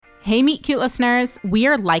Hey, Meet Cute listeners, we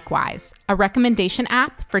are Likewise, a recommendation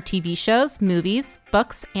app for TV shows, movies,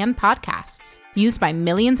 books, and podcasts, used by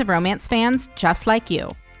millions of romance fans just like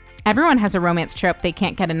you. Everyone has a romance trope they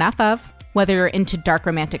can't get enough of. Whether you're into dark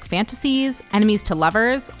romantic fantasies, enemies to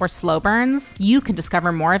lovers, or slow burns, you can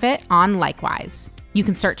discover more of it on Likewise. You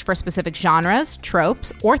can search for specific genres,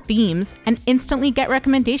 tropes, or themes, and instantly get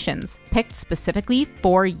recommendations picked specifically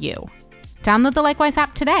for you. Download the Likewise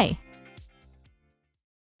app today.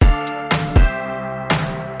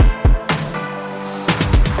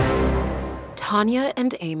 Tanya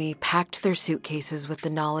and Amy packed their suitcases with the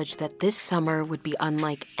knowledge that this summer would be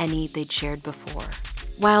unlike any they'd shared before.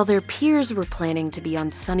 While their peers were planning to be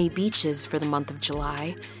on sunny beaches for the month of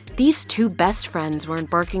July, these two best friends were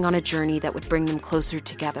embarking on a journey that would bring them closer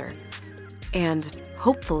together and,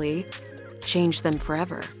 hopefully, change them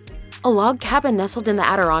forever. A log cabin nestled in the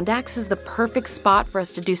Adirondacks is the perfect spot for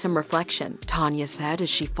us to do some reflection, Tanya said as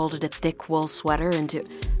she folded a thick wool sweater into...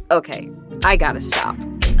 Okay, I gotta stop.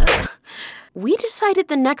 We decided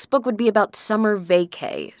the next book would be about summer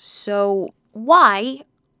vacay, so why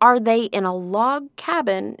are they in a log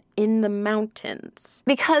cabin in the mountains?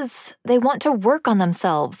 Because they want to work on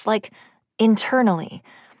themselves, like, internally.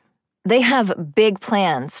 They have big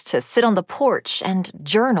plans to sit on the porch and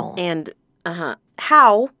journal. And,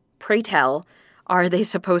 how, pray tell, are they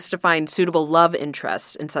supposed to find suitable love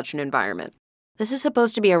interests in such an environment? This is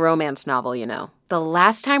supposed to be a romance novel, you know. The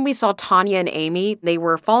last time we saw Tanya and Amy, they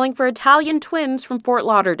were falling for Italian twins from Fort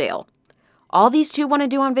Lauderdale. All these two want to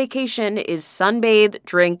do on vacation is sunbathe,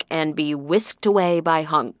 drink, and be whisked away by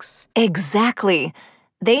hunks. Exactly.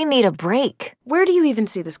 They need a break. Where do you even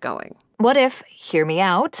see this going? What if, hear me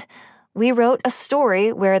out, we wrote a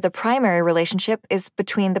story where the primary relationship is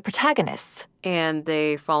between the protagonists? And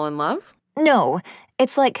they fall in love? No,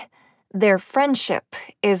 it's like their friendship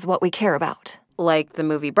is what we care about. Like the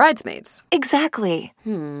movie Bridesmaids? Exactly.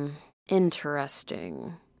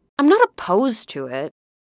 Interesting. I'm not opposed to it,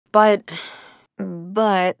 but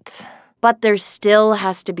there still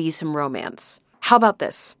has to be some romance. How about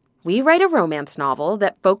this? We write a romance novel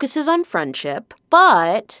that focuses on friendship,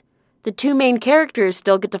 but the two main characters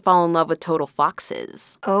still get to fall in love with total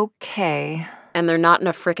foxes. Okay. And they're not in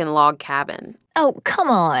a frickin' log cabin. Oh, come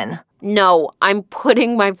on. No, I'm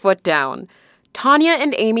putting my foot down. Tanya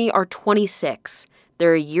and Amy are 26.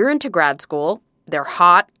 They're a year into grad school. They're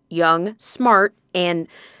hot, young, smart, and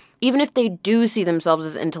even if they do see themselves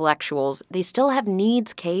as intellectuals, they still have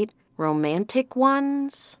needs, Kate. Romantic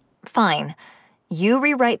ones? Fine. You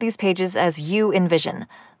rewrite these pages as you envision.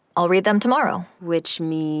 I'll read them tomorrow. Which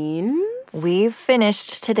means? We've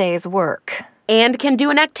finished today's work. And can do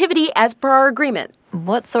an activity as per our agreement.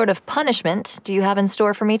 What sort of punishment do you have in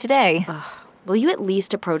store for me today? Will you at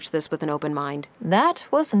least approach this with an open mind? That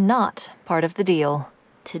was not part of the deal.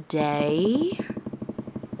 Today,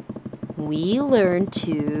 we learn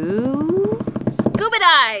to scuba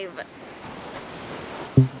dive.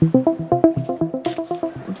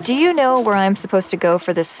 Do you know where I'm supposed to go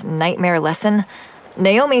for this nightmare lesson?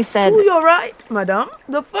 Naomi said... Oh, you're right, madame.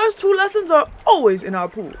 The first 2 lessons are always in our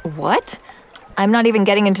pool. What? I'm not even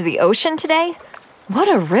getting into the ocean today? What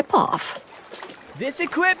a ripoff. This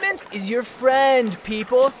equipment is your friend,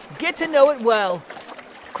 people. Get to know it well.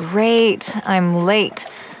 Great, I'm late.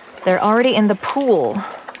 They're already in the pool.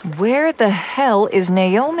 Where the hell is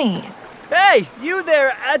Naomi? Hey, you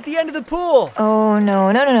there at the end of the pool. Oh,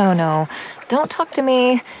 no. Don't talk to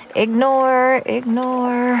me. Ignore.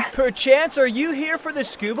 Perchance, are you here for the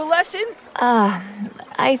scuba lesson?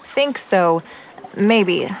 I think so.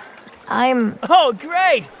 Maybe. Oh,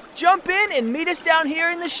 great. Jump in and meet us down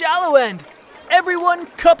here in the shallow end. Everyone,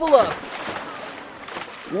 couple up.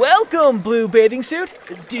 Welcome, Blue Bathing Suit.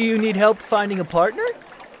 Do you need help finding a partner?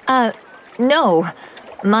 No.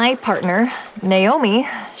 My partner, Naomi,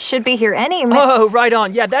 should be here any minute. Oh, right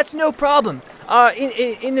on. Yeah, that's no problem.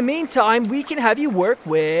 In the meantime, we can have you work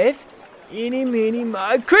with...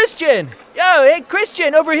 Christian! Yo, hey,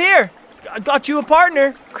 Christian, over here. I got you a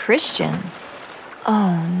partner. Christian?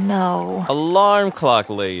 Oh, no. Alarm clock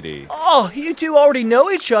lady. Oh, you two already know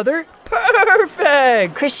each other.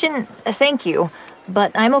 Perfect! Christian, thank you.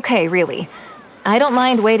 But I'm okay, really. I don't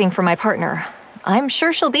mind waiting for my partner. I'm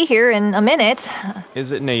sure she'll be here in a minute.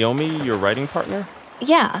 Is it Naomi, your writing partner?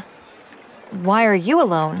 Yeah. Why are you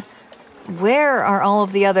alone? Where are all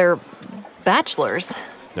of the other bachelors?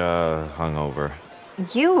 Hungover.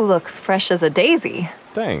 You look fresh as a daisy.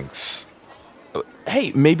 Thanks.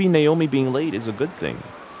 Hey, maybe Naomi being late is a good thing.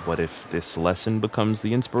 What if this lesson becomes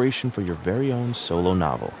the inspiration for your very own solo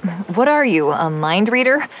novel? What are you, a mind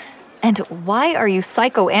reader? And why are you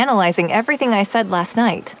psychoanalyzing everything I said last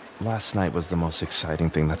night? Last night was the most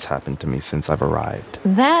exciting thing that's happened to me since I've arrived.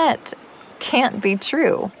 That can't be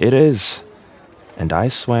true. It is. And I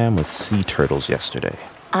swam with sea turtles yesterday.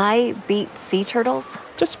 I beat sea turtles?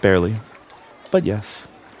 Just barely. But yes.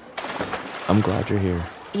 I'm glad you're here.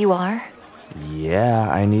 You are? Yeah,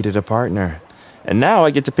 I needed a partner. And now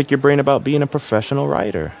I get to pick your brain about being a professional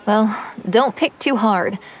writer. Well, don't pick too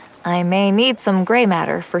hard. I may need some gray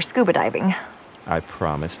matter for scuba diving. I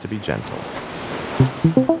promise to be gentle.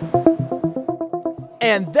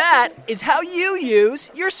 And that is how you use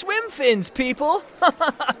your swim fins, people.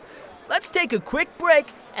 Let's take a quick break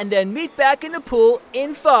and then meet back in the pool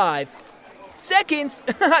in 5 seconds.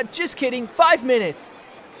 Just kidding, 5 minutes.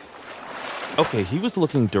 Okay, he was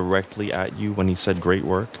looking directly at you when he said great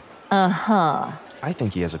work. Uh-huh. I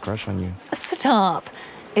think he has a crush on you. Stop.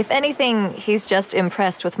 If anything, he's just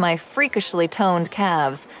impressed with my freakishly toned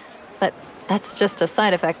calves. But that's just a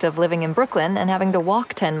side effect of living in Brooklyn and having to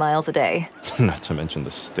walk 10 miles a day. Not to mention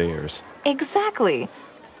the stairs. Exactly.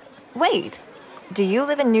 Wait, do you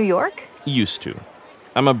live in New York? Used to.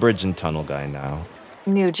 I'm a bridge and tunnel guy now.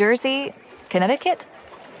 New Jersey? Connecticut?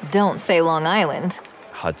 Don't say Long Island.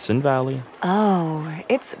 Hudson Valley. Oh,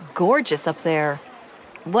 it's gorgeous up there.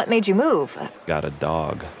 What made you move? Got a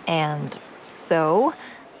dog. And so?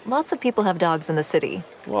 Lots of people have dogs in the city.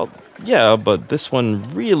 Well, yeah, but this one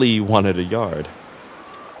really wanted a yard.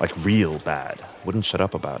 Like real bad. Wouldn't shut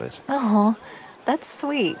up about it. Oh, that's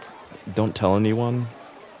sweet. Don't tell anyone.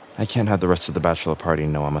 I can't have the rest of the bachelor party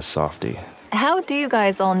know I'm a softie. How do you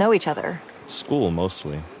guys all know each other? School,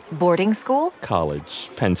 mostly. Boarding school?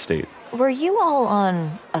 College. Penn State. Were you all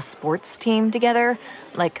on a sports team together?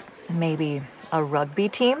 Like maybe a rugby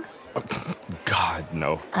team? God,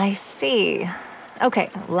 no. I see.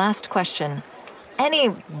 Okay, last question. Any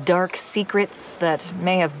dark secrets that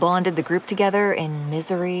may have bonded the group together in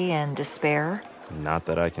misery and despair? Not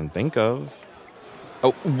that I can think of.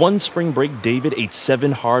 Oh, one spring break, David ate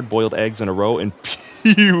 7 hard-boiled eggs in a row and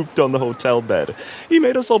puked on the hotel bed. He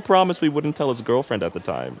made us all promise we wouldn't tell his girlfriend at the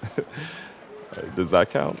time. Does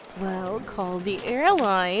that count? Well, call the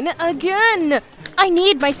airline again. I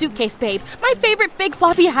need my suitcase, babe. My favorite big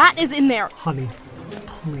floppy hat is in there. Honey,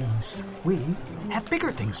 please. We have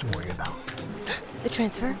bigger things to worry about. The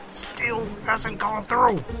transfer? Still hasn't gone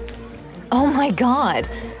through. Oh my god.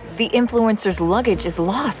 The influencer's luggage is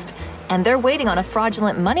lost, and they're waiting on a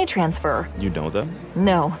fraudulent money transfer. You know them?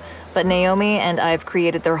 No, but Naomi and I've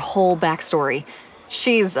created their whole backstory.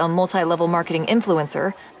 She's a multi-level marketing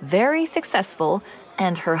influencer, very successful,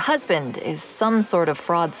 and her husband is some sort of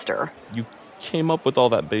fraudster. You came up with all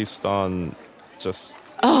that based on just...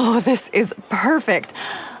 Oh, this is perfect.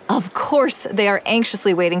 Of course, they are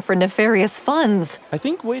anxiously waiting for nefarious funds. I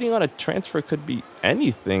think waiting on a transfer could be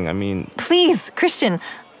anything. I mean... Please, Christian,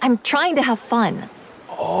 I'm trying to have fun.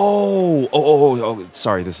 Oh,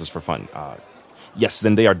 sorry, this is for fun. Yes,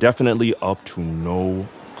 then they are definitely up to no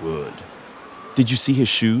good. Did you see his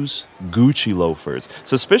shoes? Gucci loafers.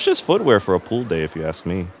 Suspicious footwear for a pool day, if you ask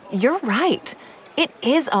me. You're right. It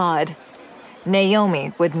is odd.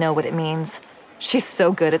 Naomi would know what it means. She's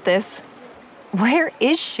so good at this. Where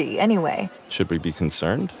is she, anyway? Should we be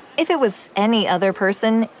concerned? If it was any other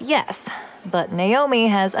person, yes. But Naomi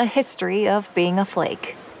has a history of being a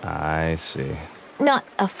flake. I see. Not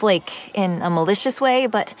a flake in a malicious way,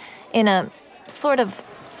 but in a sort of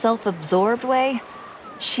self-absorbed way.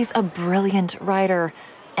 She's a brilliant writer,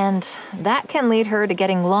 and that can lead her to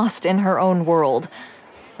getting lost in her own world.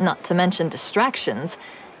 Not to mention distractions.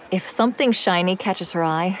 If something shiny catches her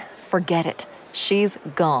eye, forget it. She's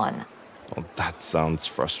gone. Well, that sounds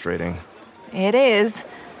frustrating. It is.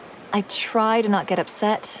 I try to not get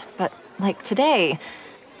upset, but like today,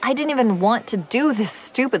 I didn't even want to do this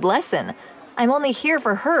stupid lesson. I'm only here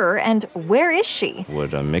for her, and where is she?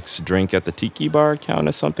 Would a mixed drink at the tiki bar count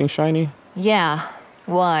as something shiny? Yeah.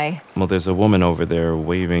 Why? Well, there's a woman over there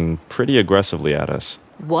waving pretty aggressively at us.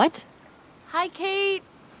 What? Hi, Kate.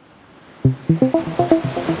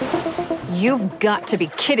 You've got to be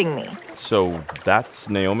kidding me. So that's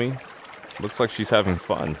Naomi? Looks like she's having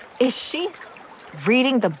fun. Is she?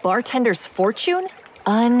 Reading the bartender's fortune?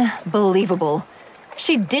 Unbelievable.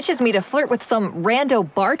 She ditches me to flirt with some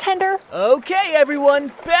rando bartender? Okay,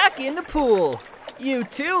 everyone, back in the pool. You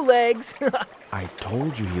too, Legs. I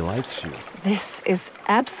told you he likes you. This is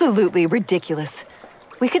absolutely ridiculous.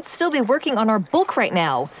 We could still be working on our book right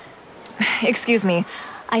now. Excuse me,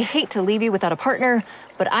 I hate to leave you without a partner,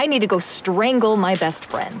 but I need to go strangle my best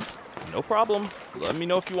friend. No problem. Let me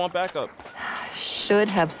know if you want backup. Should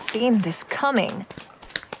have seen this coming.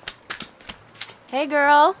 Hey,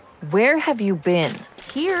 girl. Where have you been?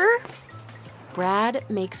 Here. Brad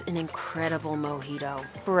makes an incredible mojito.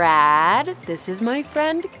 Brad, this is my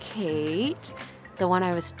friend Kate, the one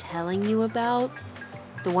I was telling you about.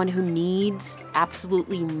 The one who needs,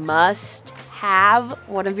 absolutely must have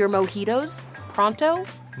one of your mojitos pronto.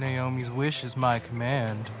 Naomi's wish is my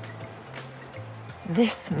command.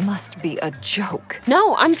 This must be a joke.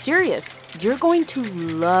 No, I'm serious. You're going to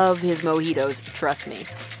love his mojitos, trust me.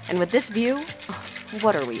 And with this view,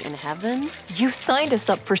 what are we, in heaven? You signed us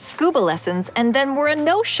up for scuba lessons and then we're a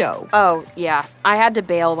no-show. Oh, yeah. I had to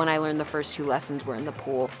bail when I learned the first 2 lessons were in the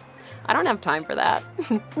pool. I don't have time for that.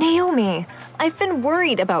 Naomi, I've been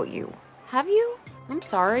worried about you. Have you? I'm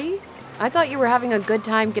sorry. I thought you were having a good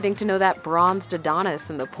time getting to know that bronzed Adonis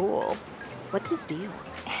in the pool. What's his deal?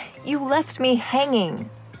 You left me hanging.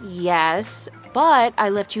 Yes, but I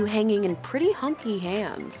left you hanging in pretty hunky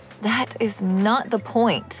hands. That is not the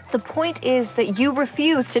point. The point is that you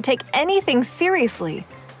refuse to take anything seriously.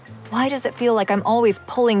 Why does it feel like I'm always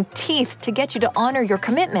pulling teeth to get you to honor your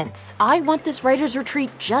commitments? I want this writer's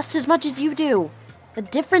retreat just as much as you do. The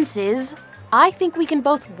difference is, I think we can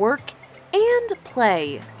both work and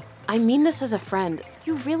play. I mean this as a friend.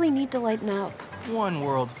 You really need to lighten up. One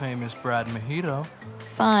world-famous Brad Mojito.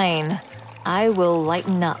 Fine. I will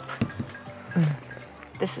lighten up.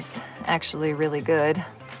 This is actually really good.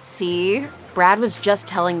 See? Brad was just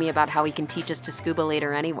telling me about how he can teach us to scuba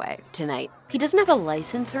later anyway, tonight. He doesn't have a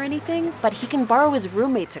license or anything, but he can borrow his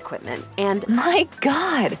roommate's equipment, and... My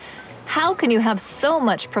God! How can you have so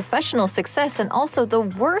much professional success and also the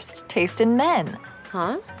worst taste in men?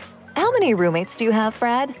 Huh? How many roommates do you have,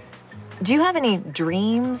 Brad? Do you have any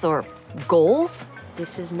dreams or goals?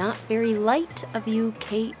 This is not very light of you,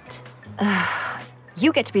 Kate.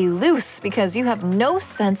 You get to be loose because you have no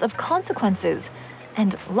sense of consequences.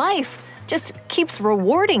 And life just keeps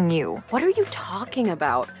rewarding you. What are you talking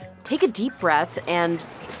about? Take a deep breath and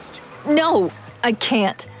just... No, I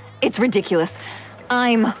can't. It's ridiculous.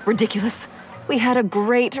 I'm ridiculous. We had a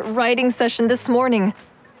great writing session this morning.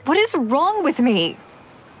 What is wrong with me?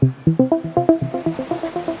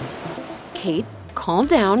 Kate, calm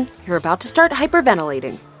down. You're about to start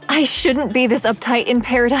hyperventilating. I shouldn't be this uptight in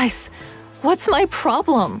paradise. What's my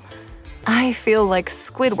problem? I feel like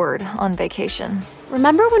Squidward on vacation.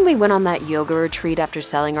 Remember when we went on that yoga retreat after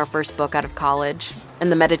selling our first book out of college,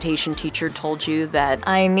 and the meditation teacher told you that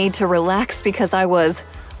I need to relax because I was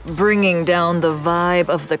bringing down the vibe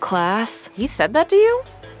of the class? He said that to you?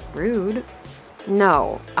 Rude.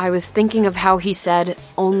 No, I was thinking of how he said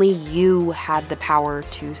only you had the power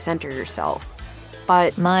to center yourself.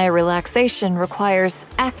 But my relaxation requires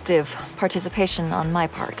active participation on my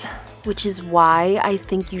part. Which is why I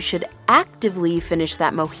think you should actively finish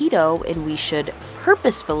that mojito and we should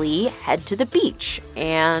purposefully head to the beach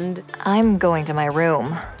and... I'm going to my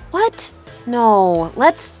room. What? No,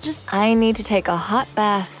 let's just... I need to take a hot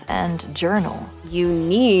bath and journal. You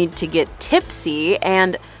need to get tipsy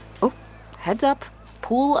and... Oh, heads up.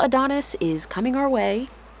 Pool Adonis is coming our way.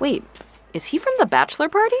 Wait, is he from the bachelor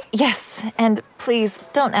party? Yes, and please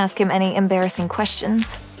don't ask him any embarrassing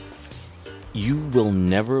questions. You will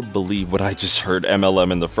never believe what I just heard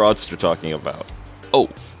MLM and the fraudster talking about. Oh,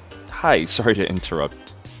 hi, sorry to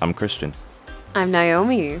interrupt. I'm Christian. I'm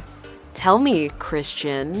Naomi. Tell me,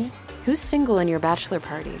 Christian, who's single in your bachelor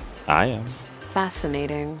party? I am.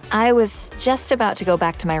 Fascinating. I was just about to go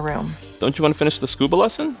back to my room. Don't you want to finish the scuba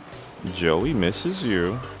lesson? Joey misses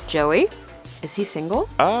you. Joey? Is he single?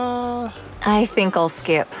 I think I'll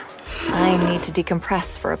skip. I need to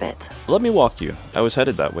decompress for a bit. Let me walk you. I was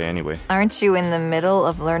headed that way anyway. Aren't you in the middle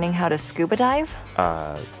of learning how to scuba dive?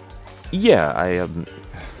 Yeah, I am.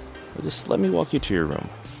 Just let me walk you to your room.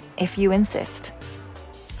 If you insist.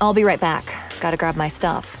 I'll be right back. Gotta grab my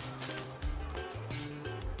stuff.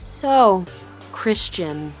 So,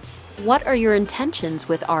 Christian, what are your intentions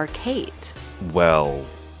with our Kate? Well,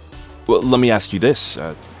 let me ask you this.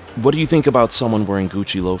 What do you think about someone wearing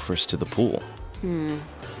Gucci loafers to the pool?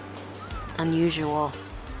 Unusual.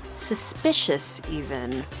 Suspicious,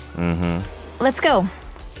 even. Let's go.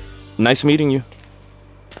 Nice meeting you.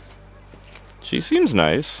 She seems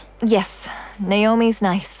nice. Yes, Naomi's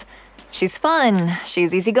nice. She's fun.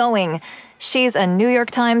 She's easygoing. She's a New York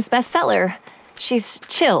Times bestseller. She's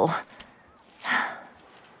chill.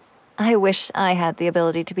 I wish I had the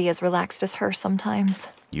ability to be as relaxed as her sometimes.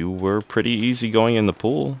 You were pretty easygoing in the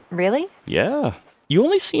pool. Really? Yeah. You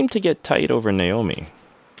only seem to get tight over Naomi.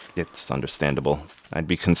 It's understandable. I'd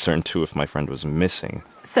be concerned too if my friend was missing.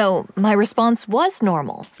 So, my response was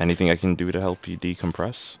normal. Anything I can do to help you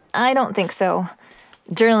decompress? I don't think so.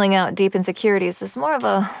 Journaling out deep insecurities is more of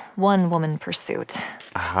a one-woman pursuit.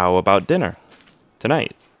 How about dinner?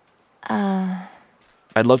 Tonight?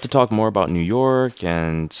 I'd love to talk more about New York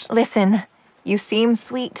and... Listen, you seem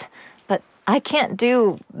sweet, but I can't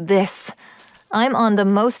do this. I'm on the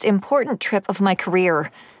most important trip of my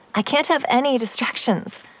career. I can't have any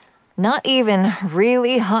distractions. Not even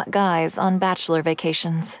really hot guys on bachelor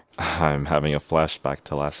vacations. I'm having a flashback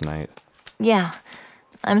to last night. Yeah,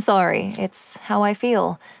 I'm sorry. It's how I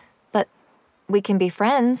feel. But we can be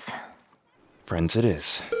friends. Friends it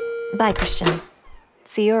is. Bye, Christian.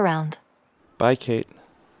 See you around. Bye, Kate.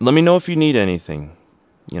 Let me know if you need anything,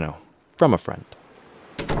 from a friend.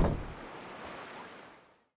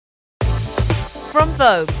 From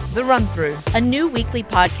Vogue, The Run-Through. A new weekly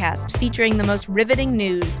podcast featuring the most riveting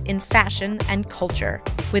news in fashion and culture,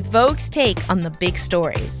 with Vogue's take on the big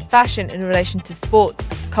stories. Fashion in relation to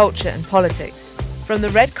sports, culture and politics. From the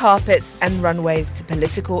red carpets and runways to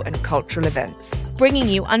political and cultural events. Bringing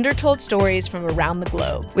you undertold stories from around the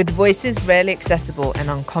globe. With voices rarely accessible and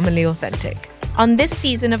uncommonly authentic. On this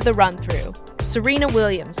season of The Run-Through, Serena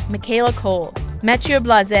Williams, Michaela Cole, Mathieu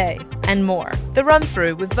Blasé, and more. The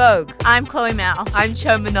Run-Through with Vogue. I'm Chloe Mao. I'm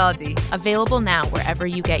Cho Minardi. Available now wherever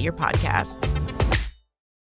you get your podcasts.